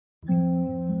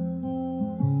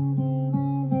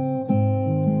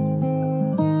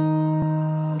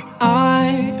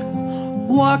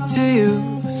talk to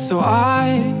you so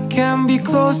I can be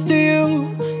close to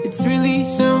you. It's really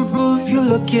simple if you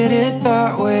look at it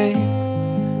that way.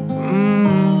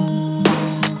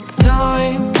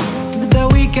 Time that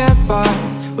we get by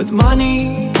with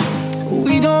money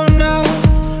we don't know.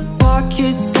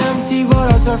 Pockets empty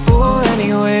but hearts are full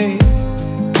anyway.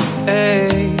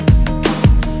 Hey,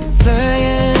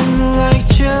 playing like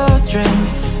children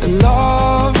and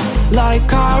love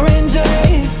like orange.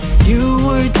 You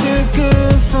were too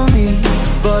good for me,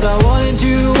 but I wanted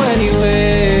you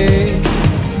anyway.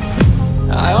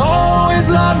 I always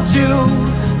loved you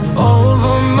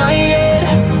over my head,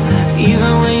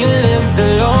 even when you lived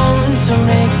alone to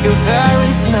make your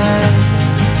parents mad.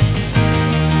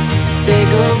 Say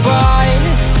goodbye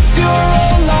to your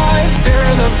old life,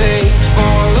 turn the page,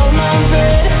 follow my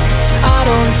bed. I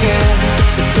don't care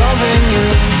if loving you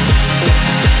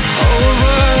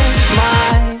over my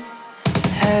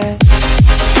head.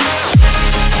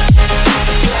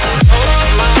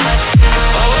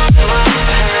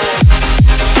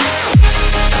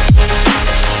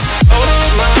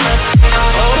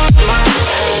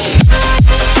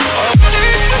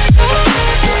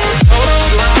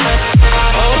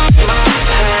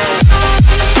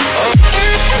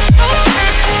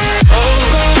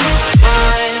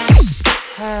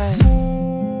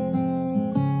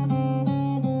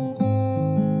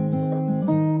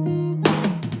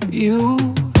 You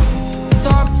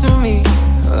talk to me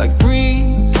like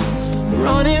breeze,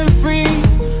 running free,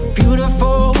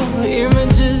 beautiful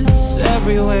images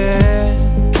everywhere.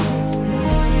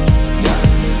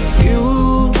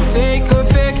 You take a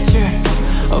picture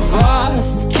of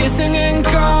us kissing in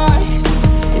cars,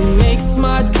 it makes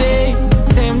my day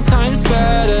 10 times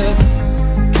better.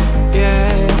 Yeah,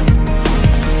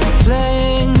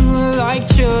 playing like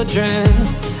children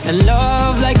and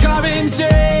love like orange.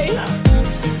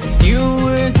 You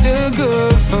were too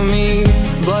good for me,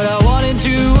 but I wanted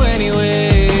you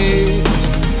anyway.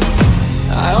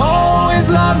 I always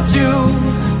loved you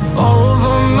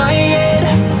over my head,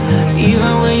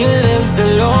 even when you lived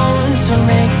alone to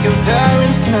make your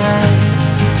parents mad.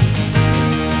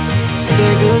 Say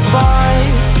goodbye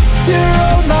to your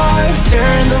old life,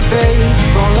 turn the page,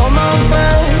 follow my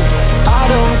bed. I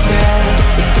don't care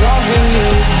if loving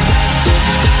you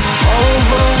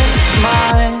over my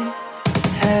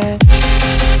head.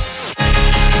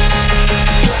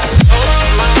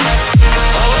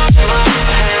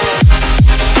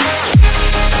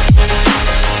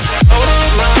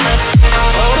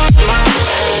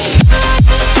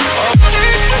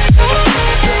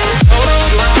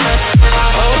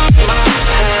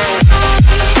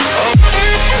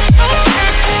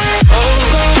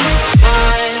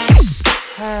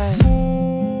 Hey.